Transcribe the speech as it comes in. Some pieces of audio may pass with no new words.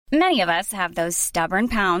Many of us have those stubborn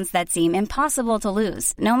pounds that seem impossible to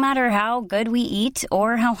lose, no matter how good we eat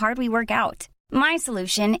or how hard we work out. My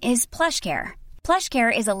solution is PlushCare.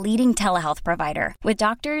 PlushCare is a leading telehealth provider with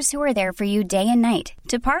doctors who are there for you day and night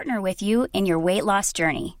to partner with you in your weight loss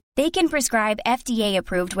journey. They can prescribe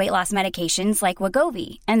FDA-approved weight loss medications like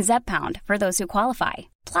Wegovy and Zepbound for those who qualify.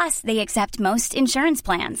 Plus, they accept most insurance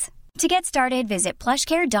plans. To get started, visit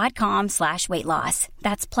plushcare.com/weightloss.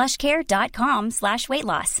 That's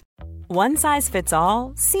plushcare.com/weightloss. One size fits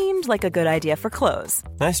all seemed like a good idea for clothes.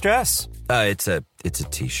 Nice dress. It's a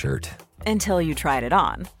t-shirt. Until you tried it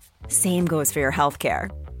on. Same goes for your healthcare.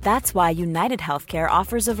 That's why United Healthcare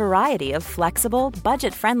offers a variety of flexible,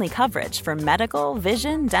 budget-friendly coverage for medical,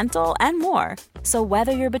 vision, dental, and more. So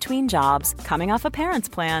whether you're between jobs, coming off a parent's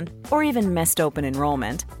plan, or even missed open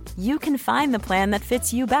enrollment, you can find the plan that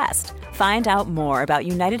fits you best. Find out more about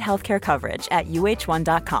United Healthcare coverage at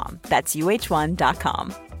uh1.com. That's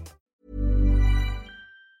uh1.com.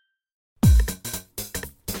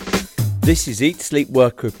 This is Eat, Sleep,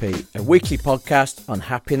 Work, Repeat, a weekly podcast on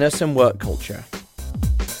happiness and work culture.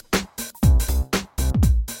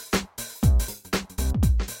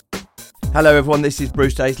 Hello everyone, this is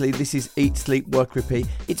Bruce Daisley. This is Eat, Sleep, Work, Repeat.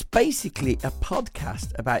 It's basically a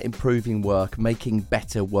podcast about improving work, making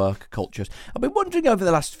better work cultures. I've been wondering over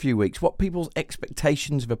the last few weeks what people's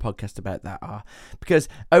expectations of a podcast about that are, because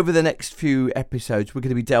over the next few episodes we're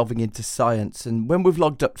going to be delving into science, and when we've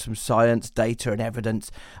logged up some science, data and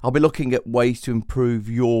evidence, I'll be looking at ways to improve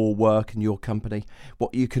your work and your company,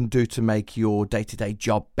 what you can do to make your day-to-day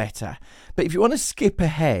job better. But if you want to skip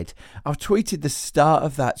ahead, I've tweeted the start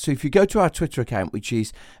of that, so if you go to our Twitter account, which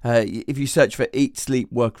is if you search for Eat,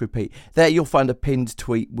 Sleep, Work, Repeat, there you'll find a pinned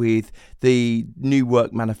tweet with the New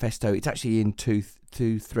Work Manifesto. It's actually in two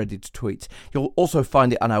threaded tweets. You'll also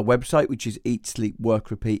find it on our website, which is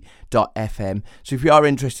eatsleepworkrepeat.fm. So if you are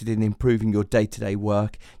interested in improving your day-to-day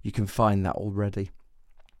work, you can find that already.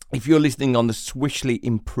 If you're listening on the swishly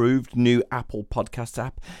improved new Apple Podcast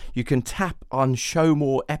app, you can tap on Show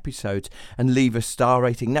More Episodes and leave a star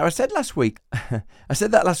rating. Now, I said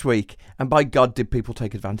that last week, and by God, did people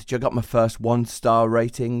take advantage. I got my first 1-star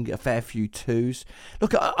rating, a fair few 2s.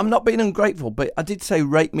 Look, I'm not being ungrateful, but I did say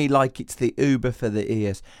rate me like it's the Uber for the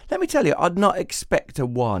ears. Let me tell you, I'd not expect a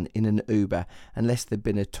 1 in an Uber unless there'd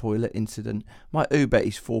been a toilet incident. My Uber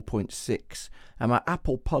is 4.6, and my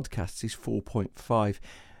Apple Podcasts is 4.5.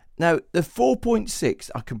 Now, the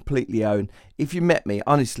 4.6 I completely own. If you met me,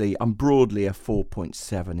 honestly, I'm broadly a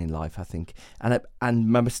 4.7 in life, I think. And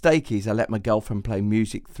my mistake is I let my girlfriend play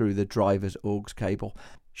music through the driver's aux cable.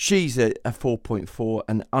 She's a 4.4,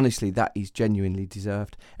 and honestly, that is genuinely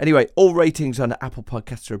deserved. Anyway, all ratings on Apple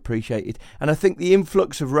Podcasts are appreciated, and I think the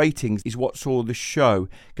influx of ratings is what saw the show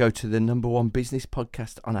go to the #1 business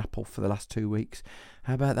podcast on Apple for the last 2 weeks.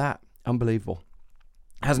 How about that? Unbelievable.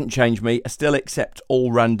 Hasn't changed me. I still accept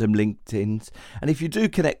all random LinkedIns. And if you do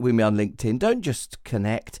connect with me on LinkedIn, don't just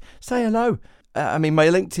connect. Say hello. My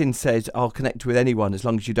LinkedIn says I'll connect with anyone as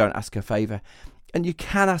long as you don't ask a favour. And you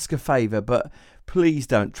can ask a favour, but please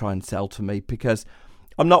don't try and sell to me, because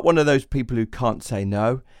I'm not one of those people who can't say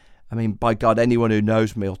no. By God, anyone who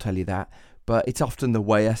knows me will tell you that. But it's often the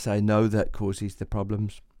way I say no that causes the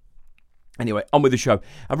problems. Anyway, on with the show.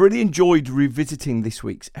 I've really enjoyed revisiting this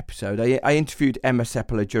week's episode. I interviewed Emma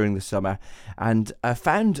Seppala during the summer, and I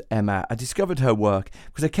found Emma. I discovered her work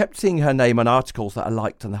because I kept seeing her name on articles that I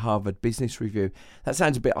liked on the Harvard Business Review. That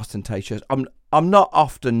sounds a bit ostentatious. I'm not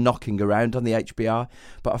often knocking around on the HBR,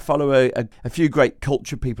 but I follow a few great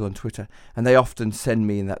culture people on Twitter, and they often send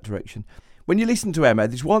me in that direction. When you listen to Emma,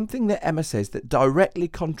 there's one thing that Emma says that directly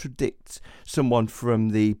contradicts someone from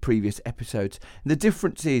the previous episodes. And the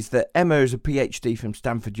difference is that Emma is a PhD from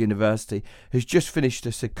Stanford University, who's just finished a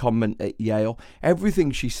secondment at Yale. Everything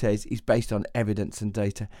she says is based on evidence and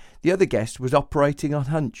data. The other guest was operating on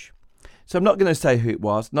hunch. So I'm not going to say who it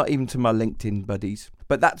was, not even to my LinkedIn buddies.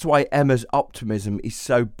 But that's why Emma's optimism is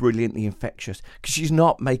so brilliantly infectious, because she's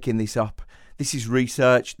not making this up. This is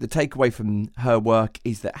research. The takeaway from her work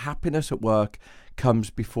is that happiness at work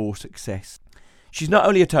comes before success. She's not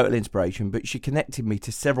only a total inspiration, but she connected me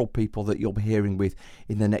to several people that you'll be hearing with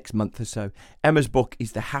in the next month or so. Emma's book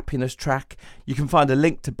is The Happiness Track. You can find a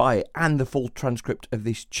link to buy it and the full transcript of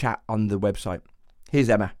this chat on the website.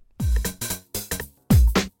 Here's Emma.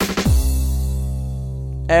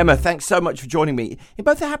 Emma, thanks so much for joining me. In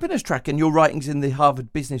both the Happiness Track and your writings in the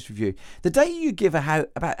Harvard Business Review, the data you give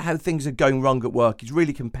about how things are going wrong at work is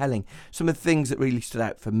really compelling. Some of the things that really stood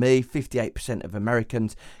out for me: 58% of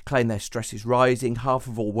Americans claim their stress is rising, half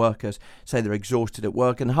of all workers say they're exhausted at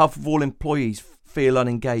work, and half of all employees feel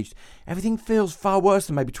unengaged. Everything feels far worse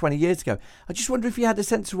than maybe 20 years ago. I just wonder if you had a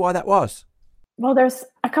sense of why that was. Well, there's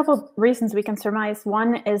a couple of reasons we can surmise.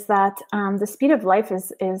 One is that the speed of life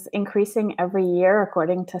is increasing every year,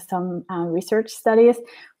 according to some research studies,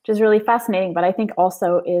 which is really fascinating, but I think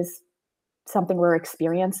also is something we're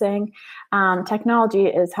experiencing. Technology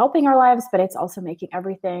is helping our lives, but it's also making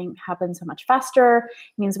everything happen so much faster.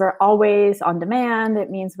 It means we're always on demand. It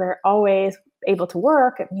means we're always able to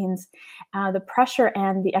work. It means the pressure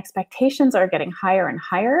and the expectations are getting higher and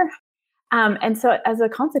higher. And so as a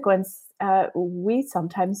consequence, we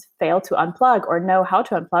sometimes fail to unplug or know how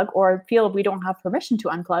to unplug or feel we don't have permission to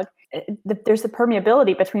unplug. There's a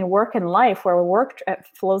permeability between work and life where work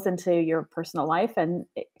flows into your personal life, and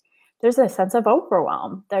there's a sense of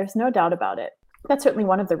overwhelm. There's no doubt about it. That's certainly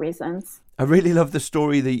one of the reasons. I really love the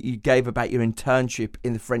story that you gave about your internship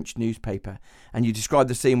in the French newspaper, and you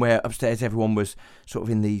described the scene where upstairs everyone was sort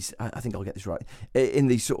of in these, I think I'll get this right, in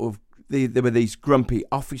these sort of, there were these grumpy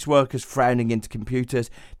office workers frowning into computers.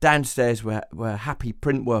 Downstairs were happy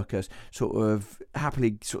print workers, sort of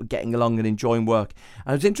happily sort of getting along and enjoying work.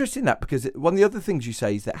 And I was interested in that because one of the other things you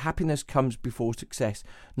say is that happiness comes before success,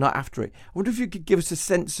 not after it. I wonder if you could give us a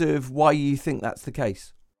sense of why you think that's the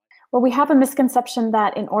case. Well, we have a misconception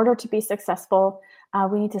that in order to be successful,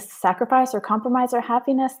 we need to sacrifice or compromise our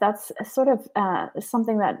happiness. That's sort of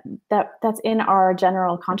something that's in our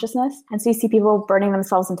general consciousness. And so you see people burning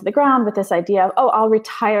themselves into the ground with this idea of, I'll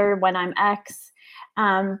retire when I'm X.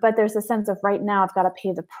 But there's a sense of right now I've got to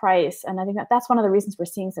pay the price. And I think that's one of the reasons we're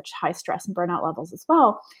seeing such high stress and burnout levels as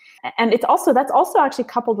well. And that's also actually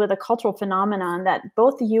coupled with a cultural phenomenon that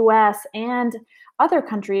both the US and other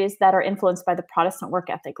countries that are influenced by the Protestant work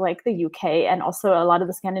ethic, like the UK and also a lot of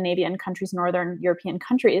the Scandinavian countries, Northern European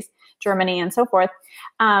countries, Germany and so forth,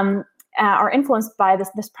 are influenced by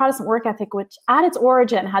this Protestant work ethic, which at its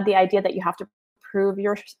origin had the idea that you have to prove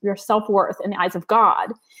your self-worth in the eyes of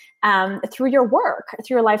God through your work,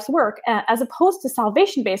 through your life's work, as opposed to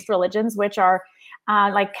salvation-based religions, which are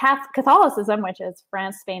like Catholicism, which is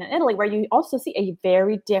France, Spain, and Italy, where you also see a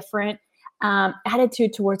very different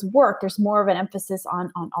attitude towards work. There's more of an emphasis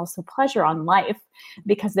on also pleasure, on life,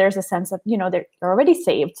 because there's a sense of, they're already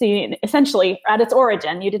saved. So essentially, at its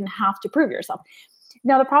origin, you didn't have to prove yourself.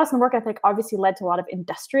 Now, the Protestant work ethic obviously led to a lot of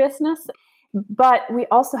industriousness, but we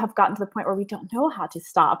also have gotten to the point where we don't know how to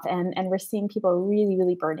stop, and we're seeing people really,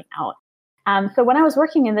 really burning out. So when I was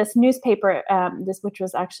working in this newspaper, which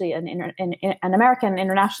was actually an American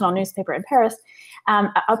international newspaper in Paris,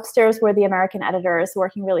 upstairs were the American editors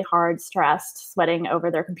working really hard, stressed, sweating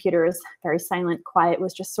over their computers, very silent, quiet. It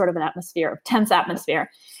was just sort of an atmosphere, tense atmosphere.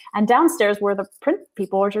 And downstairs were the print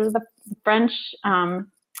people, which are the French,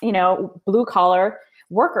 blue collar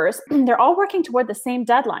workers. They're all working toward the same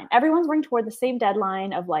deadline. Everyone's working toward the same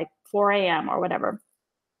deadline of like 4 a.m. or whatever.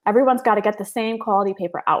 Everyone's got to get the same quality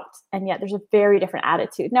paper out. And yet there's a very different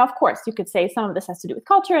attitude. Now, of course, you could say some of this has to do with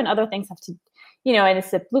culture and other things have to, and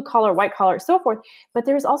it's a blue collar, white collar, so forth. But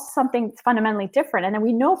there's also something fundamentally different. And then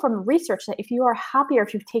we know from research that if you are happier,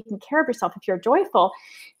 if you've taken care of yourself, if you're joyful,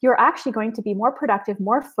 you're actually going to be more productive,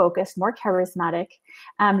 more focused, more charismatic.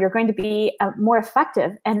 You're going to be more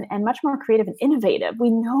effective and much more creative and innovative. We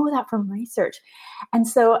know that from research. And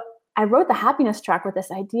so I wrote the Happiness Track with this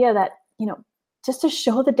idea that, just to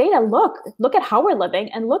show the data, look at how we're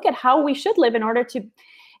living and look at how we should live in order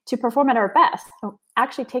to perform at our best. So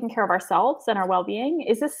actually taking care of ourselves and our well-being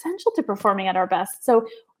is essential to performing at our best. So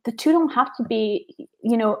the two don't have to be,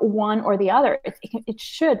 one or the other. It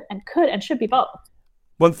should and could and should be both.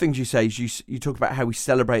 One thing you say is you talk about how we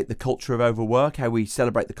celebrate the culture of overwork, how we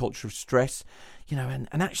celebrate the culture of stress,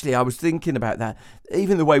 and actually I was thinking about that.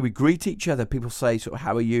 Even the way we greet each other, people say sort of,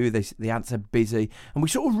 how are you? The answer busy. And we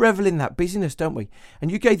sort of revel in that busyness, don't we?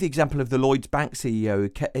 And you gave the example of the Lloyds Bank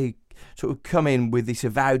CEO who sort of come in with this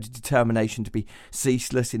avowed determination to be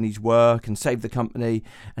ceaseless in his work and save the company,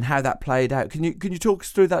 and how that played out. Can you talk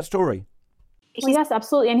us through that story? Well, yes,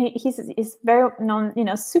 absolutely. And he's very known,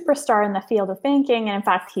 superstar in the field of banking. And in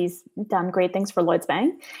fact, he's done great things for Lloyds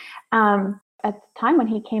Bank. At the time when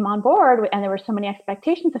he came on board, and there were so many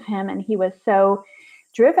expectations of him, and he was so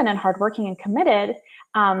driven and hardworking and committed,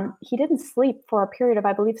 he didn't sleep for a period of,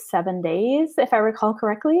 I believe, 7 days, if I recall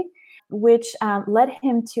correctly, which led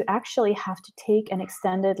him to actually have to take an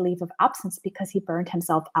extended leave of absence because he burned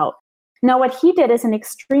himself out. Now, what he did is an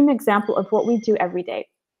extreme example of what we do every day.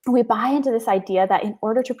 we buy into this idea that in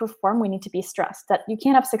order to perform, we need to be stressed, that you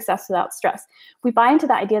can't have success without stress. We buy into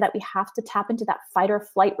the idea that we have to tap into that fight or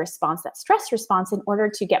flight response, that stress response, in order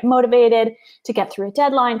to get motivated, to get through a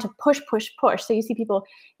deadline, to push. So you see people,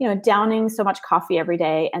 downing so much coffee every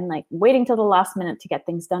day and like waiting till the last minute to get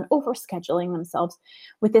things done, overscheduling themselves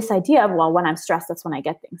with this idea of, well, when I'm stressed, that's when I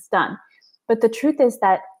get things done. But the truth is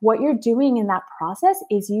that what you're doing in that process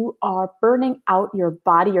is you are burning out your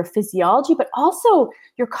body, your physiology, but also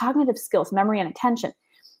your cognitive skills, memory and attention.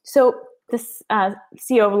 So this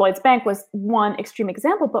CEO of Lloyd's Bank was one extreme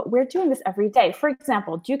example, but we're doing this every day. For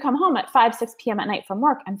example, do you come home at 5, 6 p.m. at night from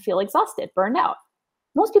work and feel exhausted, burned out?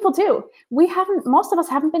 Most people do. Most of us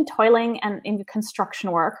haven't been toiling and in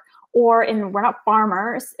construction work, or we're not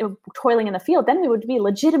farmers toiling in the field. Then we would be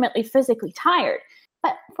legitimately physically tired.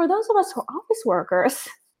 But for those of us who are office workers,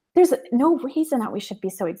 there's no reason that we should be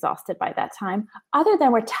so exhausted by that time, other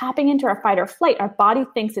than we're tapping into our fight or flight. Our body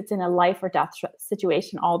thinks it's in a life or death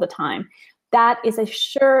situation all the time. That is a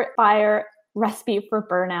surefire recipe for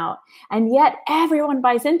burnout. And yet everyone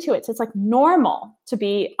buys into it. So it's like normal to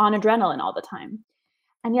be on adrenaline all the time.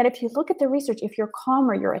 And yet if you look at the research, if you're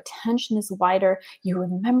calmer, your attention is wider, you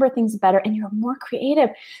remember things better, and you're more creative.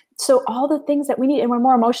 So all the things that we need, and we're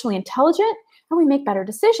more emotionally intelligent, and we make better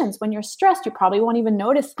decisions. When you're stressed, you probably won't even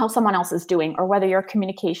notice how someone else is doing or whether your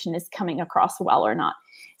communication is coming across well or not.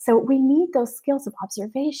 So we need those skills of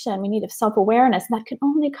observation. We need of self-awareness, and that can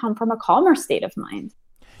only come from a calmer state of mind.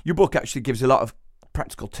 Your book actually gives a lot of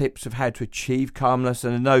practical tips of how to achieve calmness.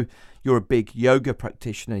 And I know you're a big yoga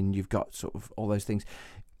practitioner and you've got sort of all those things.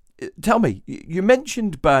 Tell me, you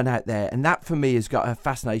mentioned burnout there, and that for me has got a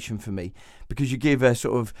fascination for me, because you give a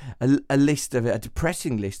sort of a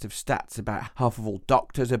depressing list of stats about half of all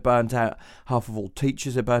doctors are burnt out, half of all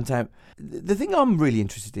teachers are burnt out. The thing I'm really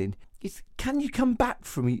interested in is, can you come back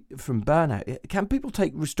from burnout? Can people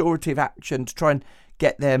take restorative action to try and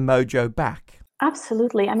get their mojo back?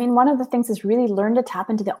 Absolutely. I mean, one of the things is really learn to tap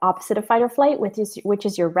into the opposite of fight or flight, which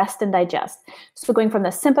is your rest and digest. So going from the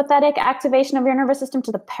sympathetic activation of your nervous system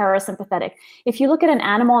to the parasympathetic. If you look at an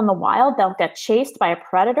animal in the wild, they'll get chased by a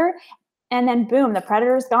predator, and then boom, the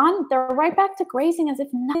predator's gone. They're right back to grazing as if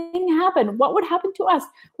nothing happened. What would happen to us?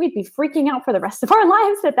 We'd be freaking out for the rest of our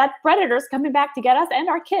lives that predator's coming back to get us and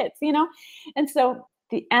our kids, And so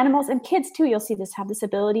the animals and kids too, you'll see have this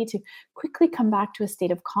ability to quickly come back to a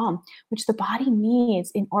state of calm, which the body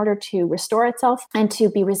needs in order to restore itself and to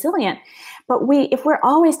be resilient. But if we're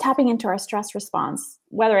always tapping into our stress response,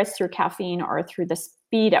 whether it's through caffeine or through the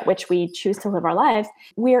speed at which we choose to live our lives,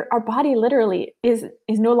 our body literally is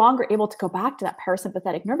no longer able to go back to that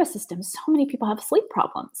parasympathetic nervous system. So many people have sleep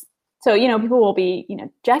problems. So, people will be,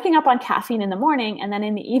 jacking up on caffeine in the morning, and then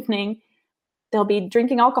in the evening, they'll be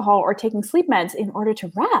drinking alcohol or taking sleep meds in order to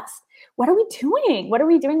rest. What are we doing? What are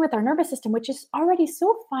we doing with our nervous system, which is already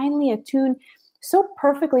so finely attuned, so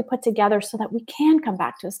perfectly put together so that we can come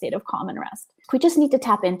back to a state of calm and rest? We just need to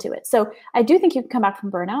tap into it. So I do think you can come back from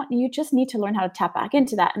burnout, and you just need to learn how to tap back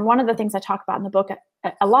into that. And one of the things I talk about in the book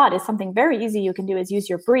a lot is something very easy you can do is use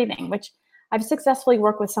your breathing, which I've successfully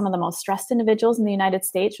worked with some of the most stressed individuals in the United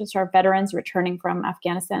States, which are veterans returning from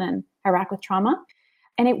Afghanistan and Iraq with trauma.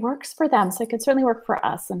 And it works for them, so it could certainly work for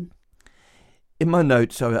us. And in my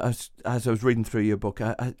notes, as I was reading through your book,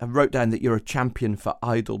 I wrote down that you're a champion for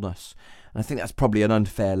idleness. And I think that's probably an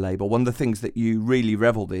unfair label. One of the things that you really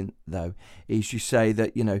reveled in, though, is you say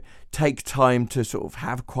that, take time to sort of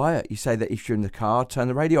have quiet. You say that if you're in the car, turn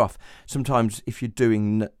the radio off. Sometimes if you're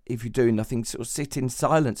doing nothing, sort of sit in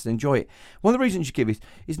silence and enjoy it. One of the reasons you give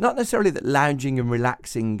is not necessarily that lounging and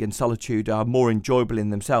relaxing and solitude are more enjoyable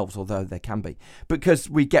in themselves, although they can be, because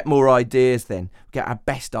we get more ideas then. We get our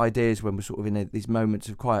best ideas when we're sort of in these moments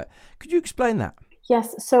of quiet. Could you explain that?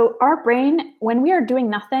 Yes. So our brain, when we are doing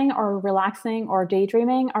nothing or relaxing or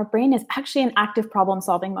daydreaming, our brain is actually in active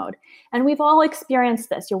problem-solving mode. And we've all experienced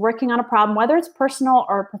this. You're working on a problem, whether it's personal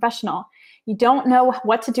or professional. You don't know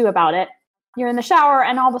what to do about it. You're in the shower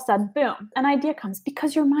and all of a sudden, boom, an idea comes,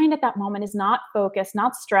 because your mind at that moment is not focused,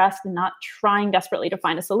 not stressed, and not trying desperately to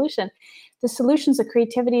find a solution. The solutions, the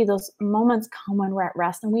creativity, those moments come when we're at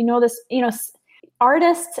rest. And we know this,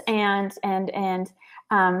 artists and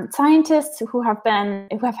scientists who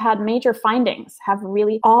have had major findings have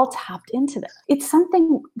really all tapped into this. It's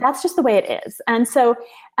something that's just the way it is. And so,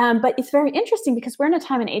 but it's very interesting because we're in a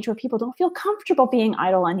time and age where people don't feel comfortable being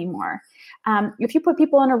idle anymore. If you put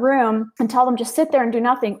people in a room and tell them just sit there and do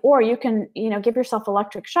nothing, or you can, give yourself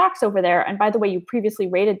electric shocks over there. And by the way, you previously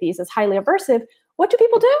rated these as highly aversive. What do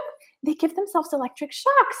people do? They give themselves electric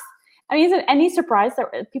shocks. I mean, is it any surprise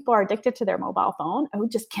that people are addicted to their mobile phone, who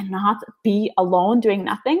just cannot be alone doing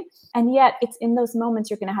nothing? And yet it's in those moments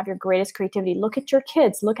you're going to have your greatest creativity. Look at your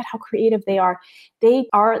kids. Look at how creative they are. They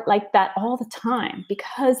are like that all the time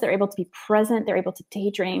because they're able to be present. They're able to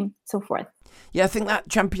daydream, so forth. Yeah, I think that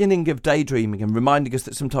championing of daydreaming and reminding us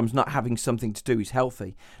that sometimes not having something to do is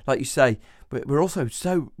healthy. Like you say, but we're all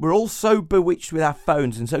so bewitched with our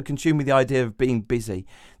phones and so consumed with the idea of being busy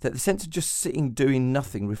that the sense of just sitting, doing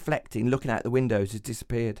nothing, reflecting, looking out the windows has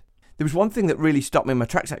disappeared. There was one thing that really stopped me in my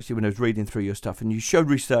tracks actually when I was reading through your stuff, and you showed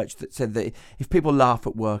research that said that if people laugh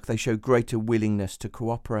at work, they show greater willingness to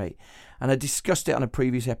cooperate. And I discussed it on a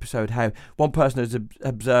previous episode how one person has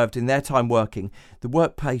observed in their time working, the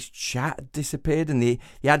workplace chat disappeared, and the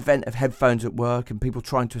advent of headphones at work and people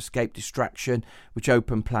trying to escape distraction, which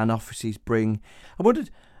open plan offices bring. I wondered,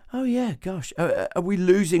 oh yeah, gosh, are we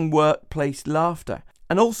losing workplace laughter?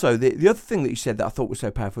 And also the other thing that you said that I thought was so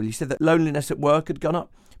powerful, you said that loneliness at work had gone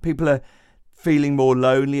up. People are feeling more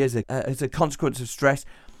lonely as a consequence of stress.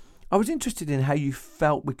 I was interested in how you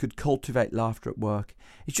felt we could cultivate laughter at work.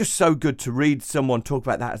 It's just so good to read someone talk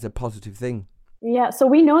about that as a positive thing. Yeah, so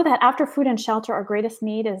we know that after food and shelter, our greatest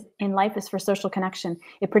need in life is for social connection.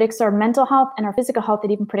 It predicts our mental health and our physical health. It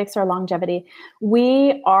even predicts our longevity.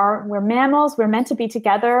 We're mammals. We're meant to be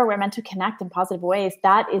together. We're meant to connect in positive ways.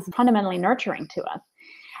 That is fundamentally nurturing to us.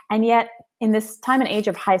 And yet, in this time and age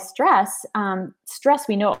of high stress, stress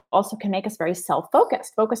we know also can make us very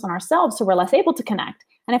self-focused, focused on ourselves, so we're less able to connect.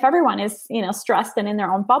 And if everyone is, stressed and in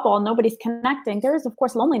their own bubble, nobody's connecting, there is, of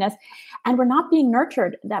course, loneliness. And we're not being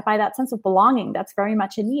nurtured by that sense of belonging. That's very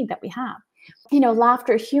much a need that we have.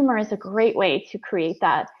 Laughter, humor is a great way to create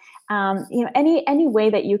that. Any way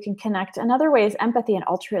that you can connect. Another way is empathy and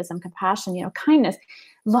altruism, compassion, kindness.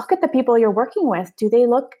 Look at the people you're working with.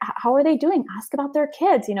 How are they doing? Ask about their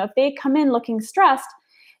kids. If they come in looking stressed,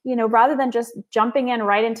 rather than just jumping in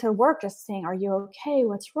right into work, just saying, are you okay?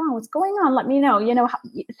 What's wrong? What's going on? Let me know.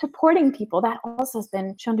 Supporting people, that also has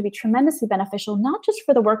been shown to be tremendously beneficial, not just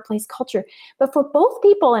for the workplace culture, but for both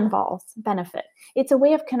people involved benefit. It's a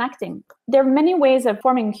way of connecting. There are many ways of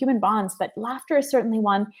forming human bonds, but laughter is certainly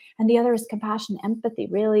one. And the other is compassion, empathy,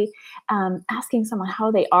 really asking someone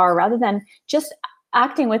how they are rather than just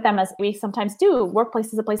acting with them as we sometimes do.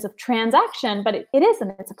 Workplace is a place of transaction, but it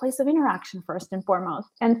isn't. It's a place of interaction first and foremost.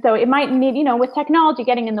 And so it might need, with technology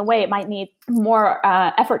getting in the way, it might need more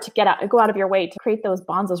effort to go out of your way to create those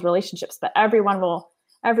bonds, those relationships. But everyone will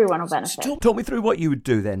benefit. Talk me through what you would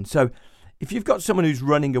do then. So if you've got someone who's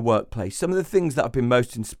running a workplace, some of the things that I've been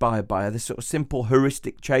most inspired by are the sort of simple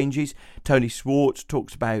heuristic changes. Tony Schwartz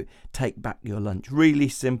talks about take back your lunch, really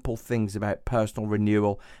simple things about personal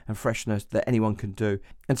renewal and freshness that anyone can do.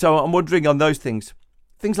 And so I'm wondering on those things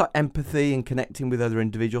like empathy and connecting with other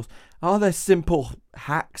individuals, are there simple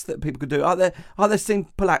hacks that people could do? Are there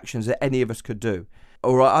simple actions that any of us could do?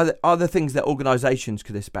 Or are there things that organizations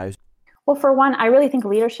could espouse? Well, for one, I really think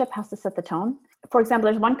leadership has to set the tone. For example,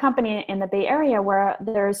 there's one company in the Bay Area where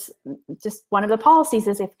there's just one of the policies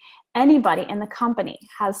is if anybody in the company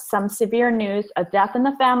has some severe news, a death in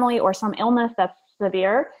the family or some illness that's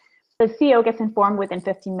severe, the CEO gets informed within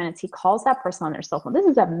 15 minutes. He calls that person on their cell phone. This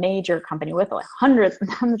is a major company with hundreds and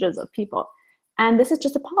hundreds of people. And this is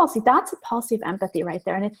just a policy. That's a policy of empathy right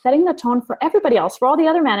there. And it's setting the tone for everybody else, for all the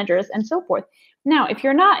other managers and so forth. Now, if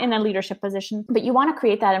you're not in a leadership position, but you want to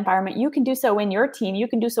create that environment, you can do so in your team. You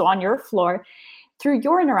can do so on your floor through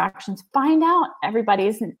your interactions. Find out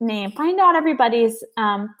everybody's name. Find out everybody's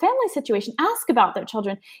family situation. Ask about their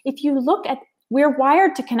children. If you look at, we're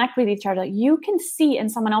wired to connect with each other. You can see in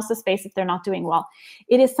someone else's face if they're not doing well.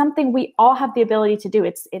 It is something we all have the ability to do.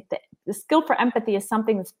 The skill for empathy is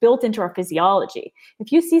something that's built into our physiology.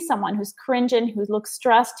 If you see someone who's cringing, who looks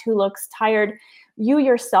stressed, who looks tired, you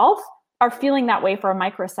yourself are feeling that way for a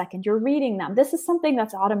microsecond. You're reading them. This is something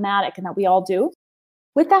that's automatic and that we all do.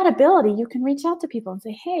 With that ability, you can reach out to people and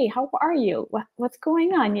say, hey, how are you? What's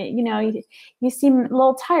going on? You seem a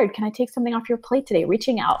little tired. Can I take something off your plate today?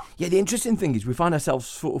 Reaching out. Yeah, the interesting thing is we find ourselves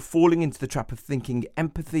sort of falling into the trap of thinking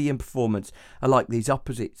empathy and performance are like these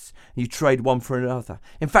opposites. You trade one for another.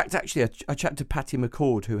 In fact, actually, I chatted to Patty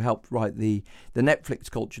McCord, who helped write the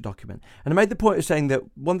Netflix culture document. And I made the point of saying that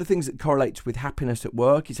one of the things that correlates with happiness at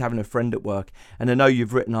work is having a friend at work. And I know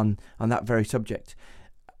you've written on that very subject.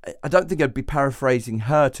 I don't think I'd be paraphrasing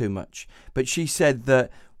her too much, but she said that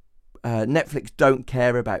Netflix don't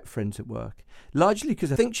care about friends at work, largely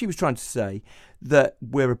because I think she was trying to say that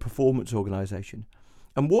we're a performance organisation.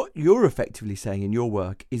 And what you're effectively saying in your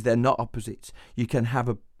work is they're not opposites. You can have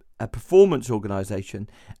a performance organisation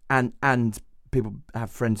and people have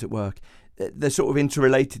friends at work. They're sort of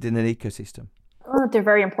interrelated in an ecosystem. they're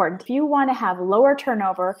very important. If you want to have lower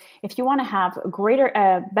turnover, if you want to have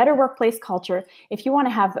better workplace culture, if you want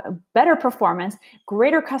to have better performance,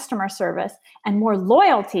 greater customer service, and more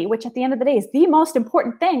loyalty, which at the end of the day is the most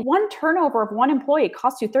important thing. One turnover of one employee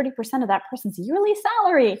costs you 30% of that person's yearly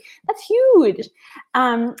salary. That's huge.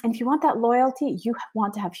 And if you want that loyalty, you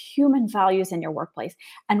want to have human values in your workplace.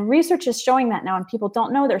 And research is showing that now, and people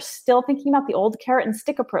don't know, they're still thinking about the old carrot and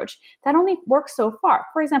stick approach. That only works so far.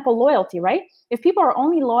 For example, loyalty, right? If people are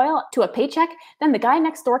only loyal to a paycheck, then the guy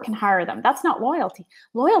next door can hire them. That's not loyalty.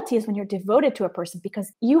 Loyalty is when you're devoted to a person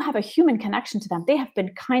because you have a human connection to them. They have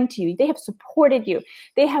been kind to you. They have supported you.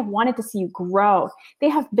 They have wanted to see you grow. They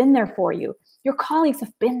have been there for you. Your colleagues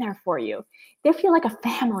have been there for you. They feel like a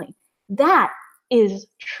family. That is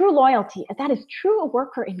true loyalty. That is true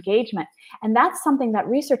worker engagement. And that's something that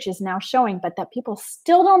research is now showing, but that people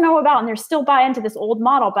still don't know about, and they're still buy into this old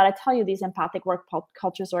model. But I tell you, these empathic work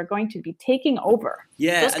cultures are going to be taking over.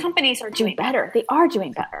 Yeah, those companies are doing better. They are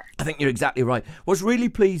doing better. I think you're exactly right. What's really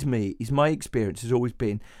pleased me is my experience has always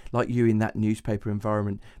been like you in that newspaper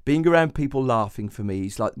environment. Being around people laughing for me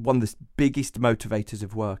is like one of the biggest motivators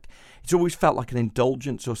of work. It's always felt like an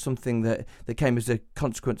indulgence or something that came as a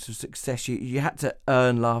consequence of success. You had to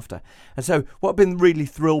earn laughter. And so what I've been really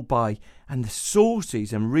thrilled by, and the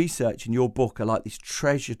sources and research in your book are like this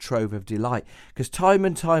treasure trove of delight, because time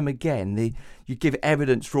and time again you give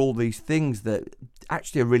evidence for all these things that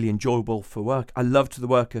actually are really enjoyable for work. I loved the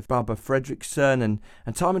work of Barbara Fredrickson, and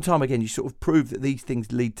time again you sort of prove that these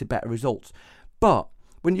things lead to better results. But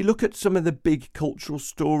when you look at some of the big cultural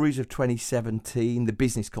stories of 2017, the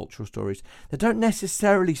business cultural stories, they don't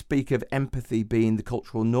necessarily speak of empathy being the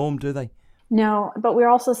cultural norm, do they? No, but we're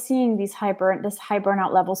also seeing these high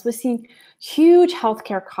burnout levels. We're seeing huge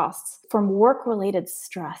healthcare costs from work-related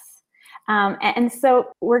stress. And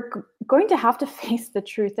so we're going to have to face the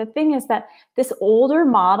truth. The thing is that this older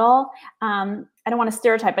model, I don't want to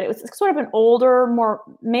stereotype, but it was sort of an older, more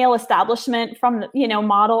male establishment from the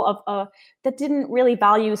model of that didn't really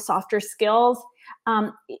value softer skills,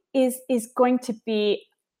 is going to be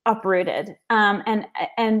uprooted,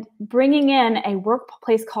 and bringing in a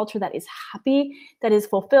workplace culture that is happy, that is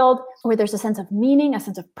fulfilled, where there's a sense of meaning, a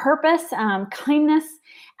sense of purpose, kindness,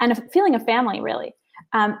 and a feeling of family, really.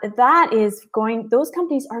 Those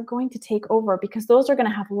companies are going to take over because those are going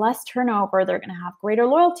to have less turnover, they're going to have greater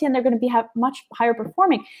loyalty, and they're going to have much higher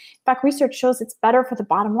performing. In fact, research shows it's better for the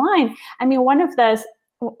bottom line. I mean, one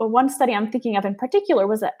study I'm thinking of in particular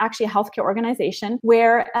was actually a healthcare organization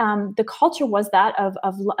where the culture was that of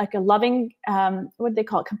like a loving, what do they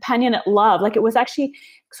call it, companionate love. Like it was actually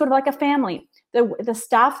sort of like a family. The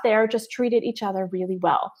staff there just treated each other really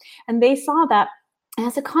well. And they saw that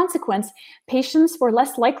as a consequence, patients were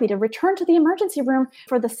less likely to return to the emergency room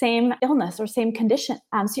for the same illness or same condition.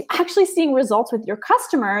 So you're actually seeing results with your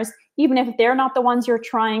customers, even if they're not the ones you're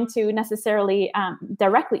trying to necessarily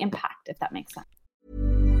directly impact, if that makes sense.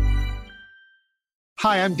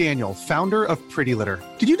 Hi, I'm Daniel, founder of Pretty Litter.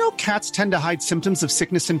 Did you know cats tend to hide symptoms of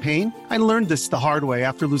sickness and pain? I learned this the hard way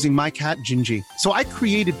after losing my cat, Gingy. So I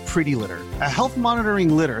created Pretty Litter, a health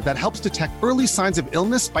monitoring litter that helps detect early signs of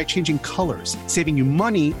illness by changing colors, saving you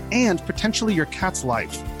money and potentially your cat's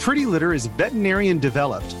life. Pretty Litter is veterinarian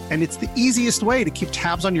developed, and it's the easiest way to keep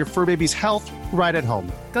tabs on your fur baby's health right at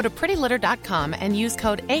home. Go to prettylitter.com and use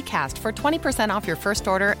code ACAST for 20% off your first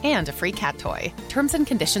order and a free cat toy. Terms and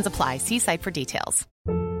conditions apply. See site for details.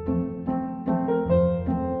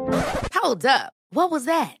 Hold up. What was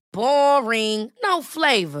that? Boring. No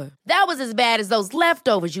flavor. That was as bad as those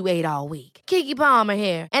leftovers you ate all week. Keke Palmer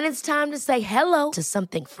here, and it's time to say hello to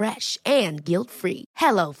something fresh and guilt-free.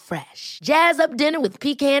 Hello Fresh. Jazz up dinner with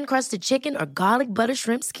pecan-crusted chicken or garlic butter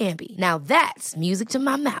shrimp scampi. Now that's music to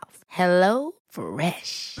my mouth. Hello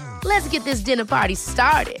Fresh. Let's get this dinner party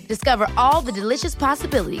started. Discover all the delicious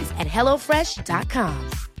possibilities at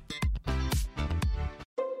HelloFresh.com.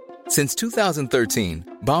 Since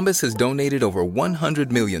 2013, Bombas has donated over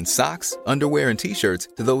 100 million socks, underwear, and T-shirts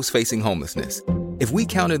to those facing homelessness. If we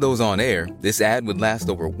counted those on air, this ad would last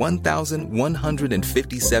over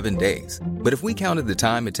 1,157 days. But if we counted the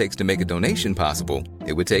time it takes to make a donation possible,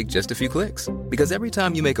 it would take just a few clicks. Because every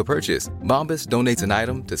time you make a purchase, Bombas donates an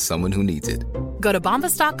item to someone who needs it. Go to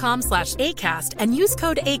bombas.com/ACAST and use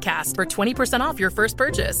code ACAST for 20% off your first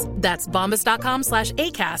purchase. That's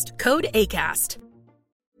bombas.com/ACAST, code ACAST.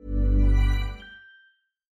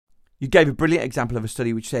 You gave a brilliant example of a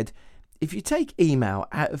study which said, if you take email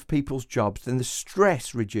out of people's jobs, then the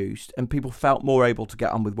stress reduced and people felt more able to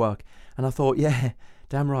get on with work. And I thought, yeah,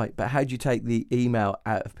 damn right. But how do you take the email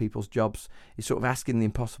out of people's jobs? It's sort of asking the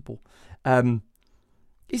impossible.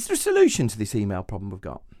 Is there a solution to this email problem we've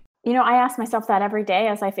got? I ask myself that every day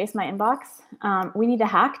as I face my inbox. We need a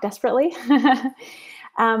hack desperately.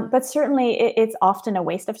 But certainly it's often a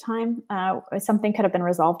waste of time. Something could have been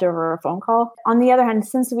resolved over a phone call. On the other hand,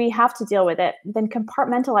 since we have to deal with it, then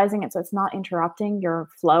compartmentalizing it so it's not interrupting your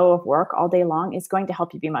flow of work all day long is going to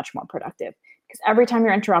help you be much more productive. Because every time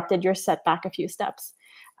you're interrupted, you're set back a few steps.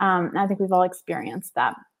 I think we've all experienced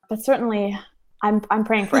that. But certainly I'm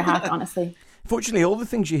praying for a hack, honestly. Fortunately, all the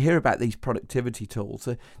things you hear about these productivity tools,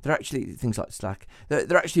 they're actually things like Slack.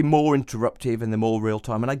 They're actually more interruptive and they're more real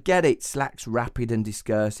time. And I get it, Slack's rapid and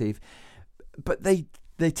discursive, but they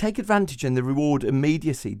take advantage and they reward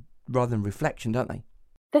immediacy rather than reflection, don't they?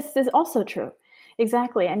 This is also true.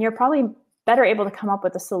 Exactly. And you're probably better able to come up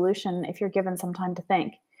with a solution if you're given some time to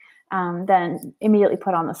think. Than immediately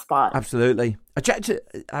put on the spot. Absolutely. I chatted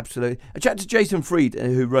to Jason Fried,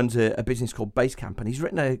 who runs a business called Basecamp, and he's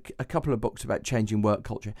written a couple of books about changing work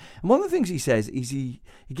culture. And one of the things he says is he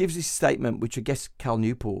gives this statement, which I guess Cal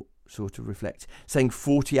Newport sort of reflects, saying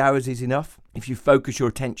 40 hours is enough. If you focus your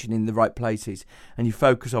attention in the right places and you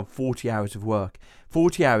focus on 40 hours of work,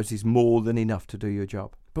 40 hours is more than enough to do your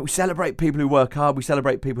job. But we celebrate people who work hard. We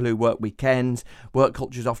celebrate people who work weekends. Work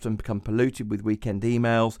cultures often become polluted with weekend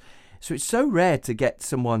emails. So it's so rare to get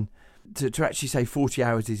someone to actually say 40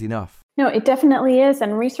 hours is enough. No, it definitely is.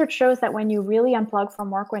 And research shows that when you really unplug from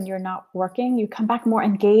work, when you're not working, you come back more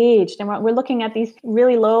engaged. And we're looking at these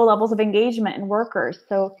really low levels of engagement in workers.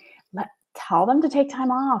 So tell them to take time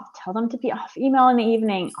off. Tell them to be off email in the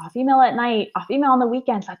evening, off email at night, off email on the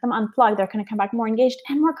weekends. Let them unplug. They're going to come back more engaged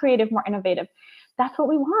and more creative, more innovative. That's what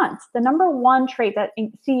we want. The number one trait that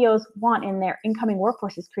CEOs want in their incoming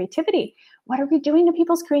workforce is creativity. What are we doing to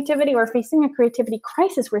people's creativity? We're facing a creativity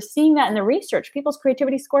crisis. We're seeing that in the research. People's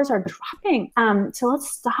creativity scores are dropping. So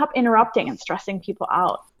let's stop interrupting and stressing people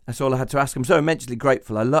out. That's all I had to ask. I'm so immensely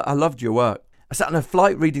grateful. I loved your work. I sat on a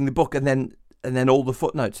flight reading the book and then all the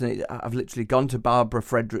footnotes. And I've literally gone to Barbara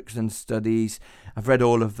Fredrickson's studies. I've read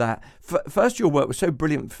all of that. First, your work was so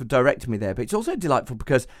brilliant for directing me there, but it's also delightful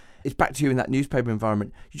because it's back to you in that newspaper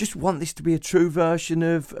environment. You just want this to be a true version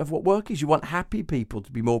of what work is. You want happy people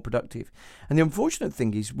to be more productive. And the unfortunate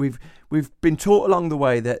thing is we've been taught along the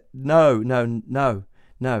way that no.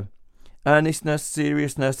 Earnestness,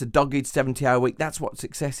 seriousness, a dogged 70-hour week, that's what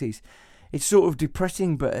success is. It's sort of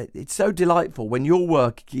depressing, but it's so delightful when your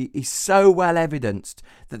work is so well evidenced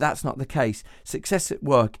that that's not the case. Success at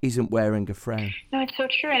work isn't wearing a frown. No, it's so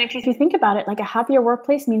true. And if you think about it, like a happier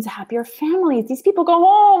workplace means a happier family. These people go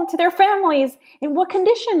home to their families. In what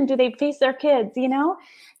condition do they face their kids,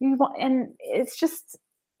 And it's just,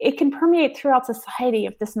 it can permeate throughout society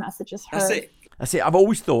if this message is heard. That's it. I've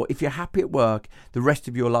always thought if you're happy at work, the rest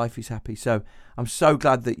of your life is happy. So I'm so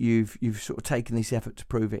glad that you've sort of taken this effort to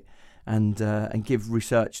prove it. And give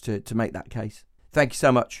research to make that case. Thank you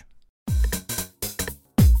so much.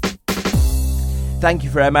 Thank you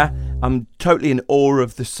for Emma. I'm totally in awe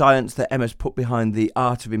of the science that Emma's put behind the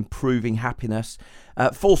art of improving happiness.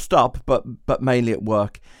 Full stop, but mainly at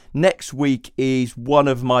work. Next week is one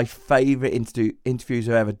of my favourite interviews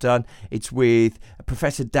I've ever done. It's with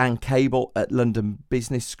Professor Dan Cable at London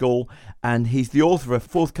Business School, and he's the author of a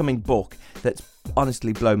forthcoming book that's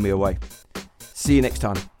honestly blown me away. See you next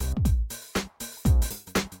time.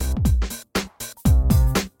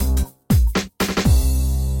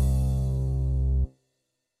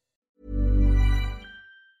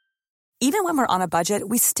 Even when we're on a budget,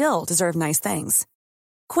 we still deserve nice things.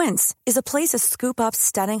 Quince is a place to scoop up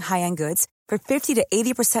stunning high-end goods for 50 to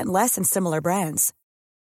 80% less than similar brands.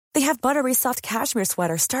 They have buttery soft cashmere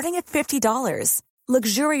sweaters starting at $50,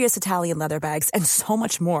 luxurious Italian leather bags, and so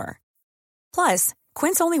much more. Plus,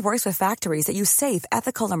 Quince only works with factories that use safe,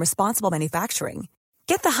 ethical, and responsible manufacturing.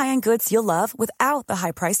 Get the high-end goods you'll love without the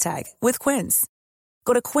high price tag with Quince.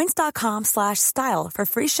 Go to quince.com/style for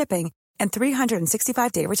free shipping and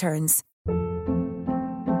 365-day returns.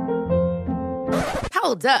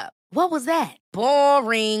 Hold up. What was that?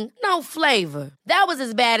 Boring. No flavor. That was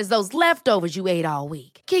as bad as those leftovers you ate all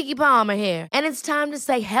week. Keke Palmer here. And it's time to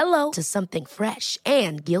say hello to something fresh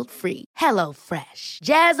and guilt-free. HelloFresh.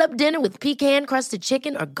 Jazz up dinner with pecan-crusted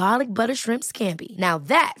chicken or garlic butter shrimp scampi. Now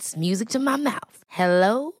that's music to my mouth.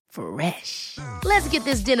 HelloFresh. Let's get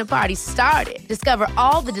this dinner party started. Discover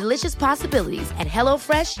all the delicious possibilities at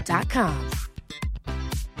HelloFresh.com.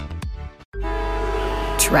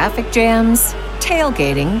 Traffic jams,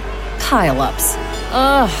 tailgating, pile-ups.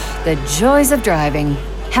 Ugh, the joys of driving.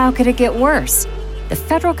 How could it get worse? The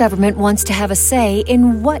federal government wants to have a say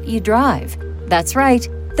in what you drive. That's right.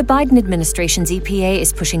 The Biden administration's EPA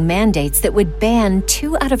is pushing mandates that would ban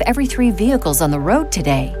 2 out of every 3 vehicles on the road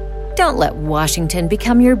today. Don't let Washington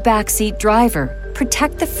become your backseat driver.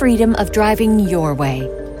 Protect the freedom of driving your way.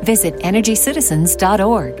 Visit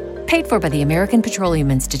EnergyCitizens.org. Paid for by the American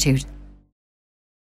Petroleum Institute.